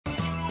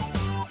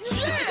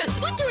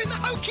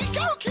Hokey,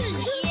 Cokey!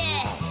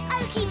 Yeah!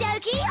 Okie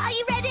dokie, are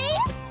you ready?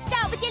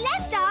 Start with your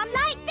left arm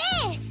like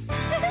this.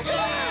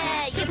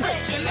 Yeah! You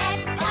put your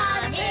left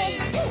arm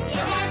in,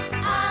 your left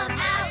arm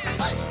out.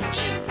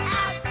 In,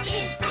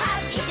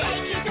 out, you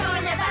shake it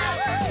all about.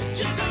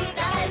 You do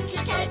the hokey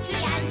cokey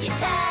and you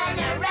turn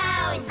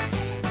around.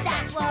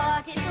 That's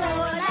what it's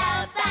all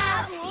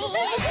about.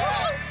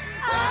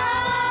 Oh,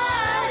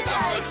 the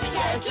hokey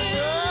cokey.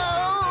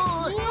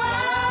 Whoa,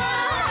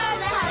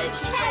 the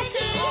hokey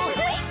cokey.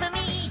 Wait for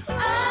me. Oh,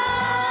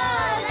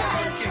 the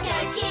hokey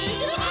cokey.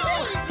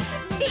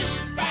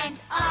 Knees bent,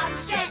 arms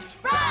stretched,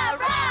 rah,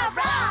 rah,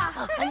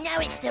 rah. Oh, now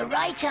it's the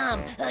right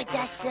arm.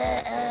 That's,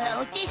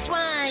 this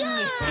one.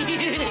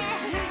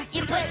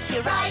 You put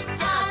your right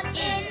arm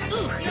in,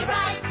 your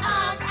right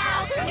arm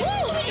out.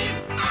 In,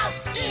 out,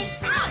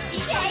 you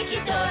shake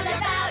it all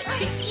about.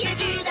 You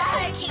do the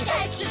hokey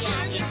cokey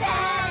and you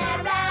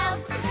turn around.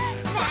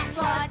 That's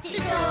what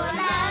it's all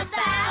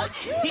about.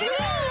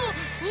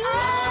 Oh,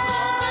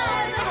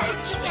 the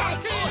hokey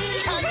cokey.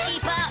 Can't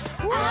keep up.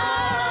 Oh,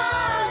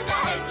 the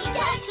hokey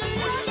cokey.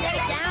 Slow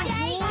down.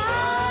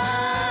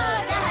 Oh,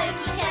 the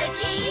hokey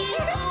cokey.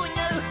 Oh,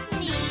 no.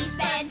 Knees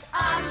bent,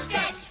 arms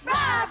stretched,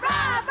 rah,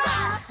 rah,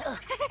 rah.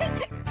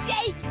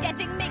 Jake's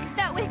getting mixed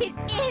up with his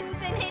ins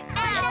and his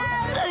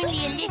outs.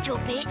 Only a little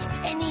bit.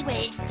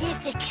 Anyway, it's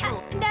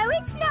difficult. No,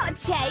 it's not,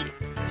 Jake.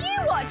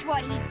 You watch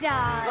what he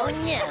does. Oh,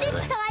 no.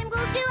 This time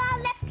we'll do our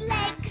left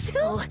legs.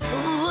 Oh,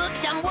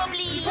 whoops, I'm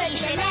wobbly. Put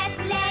your left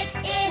leg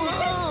in,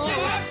 Whoa.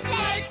 your left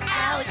leg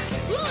out.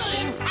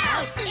 In,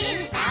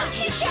 out,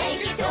 you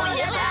shake it all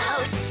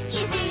about.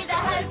 You do the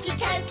hokey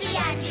cokey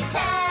and you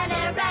turn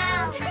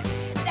around.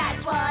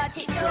 That's what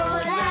it's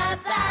all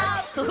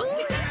about. Oh,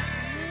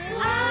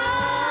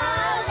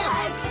 the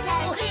hokey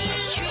cokey.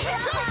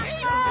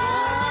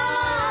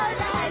 Oh,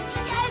 the hokey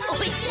cokey.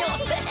 Oh, it's not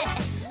fair.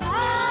 Oh,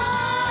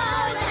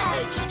 the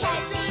hokey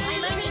cokey.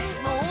 I'm only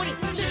small.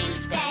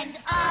 Knees bend,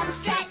 arms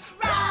stretched,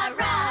 rah,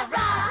 rah,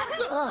 rah.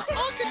 Oh,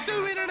 I can do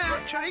in and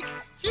out, Jake.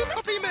 You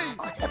copy me.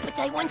 but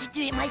I want to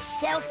do it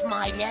myself,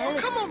 Milo.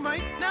 Come on,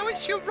 mate. Now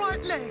it's your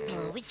right leg.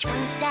 Oh, which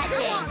one's that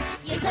then?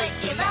 You put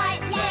your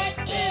right leg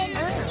in,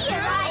 your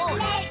right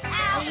leg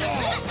out.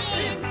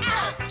 In,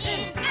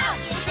 out,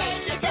 you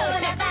shake it all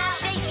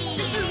about. You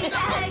do the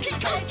hokey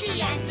cokey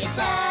and you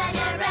turn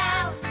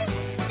around.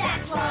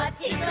 That's what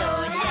it's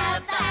all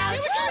about.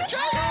 Here we go,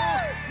 Jake.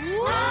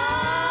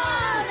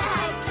 Whoa, the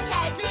hokey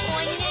cokey.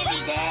 Oh, I'm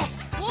nearly there.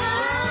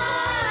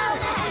 Whoa,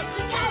 the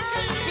hokey I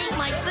cokey. think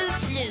my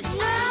boot's loose.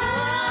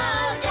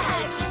 Whoa, the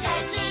hokey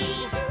cokey.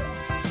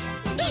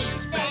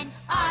 Knees bent,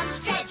 arms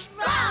stretched,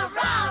 rah,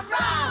 rah,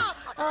 rah.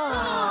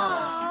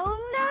 Oh,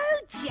 no,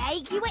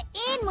 Jake. You were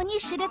in when you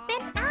should have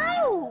been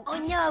out. Oh,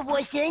 no, I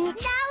wasn't.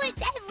 Now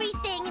it's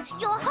everything.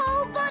 Your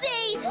whole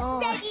body. Oh.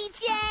 Ready,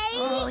 Jake?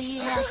 Oh,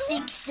 yeah, I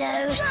think so.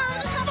 This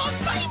is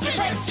my You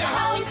favourite. put your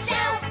whole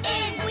self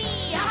in,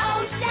 your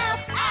whole self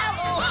out.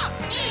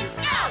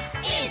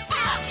 In,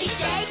 out, you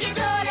shake it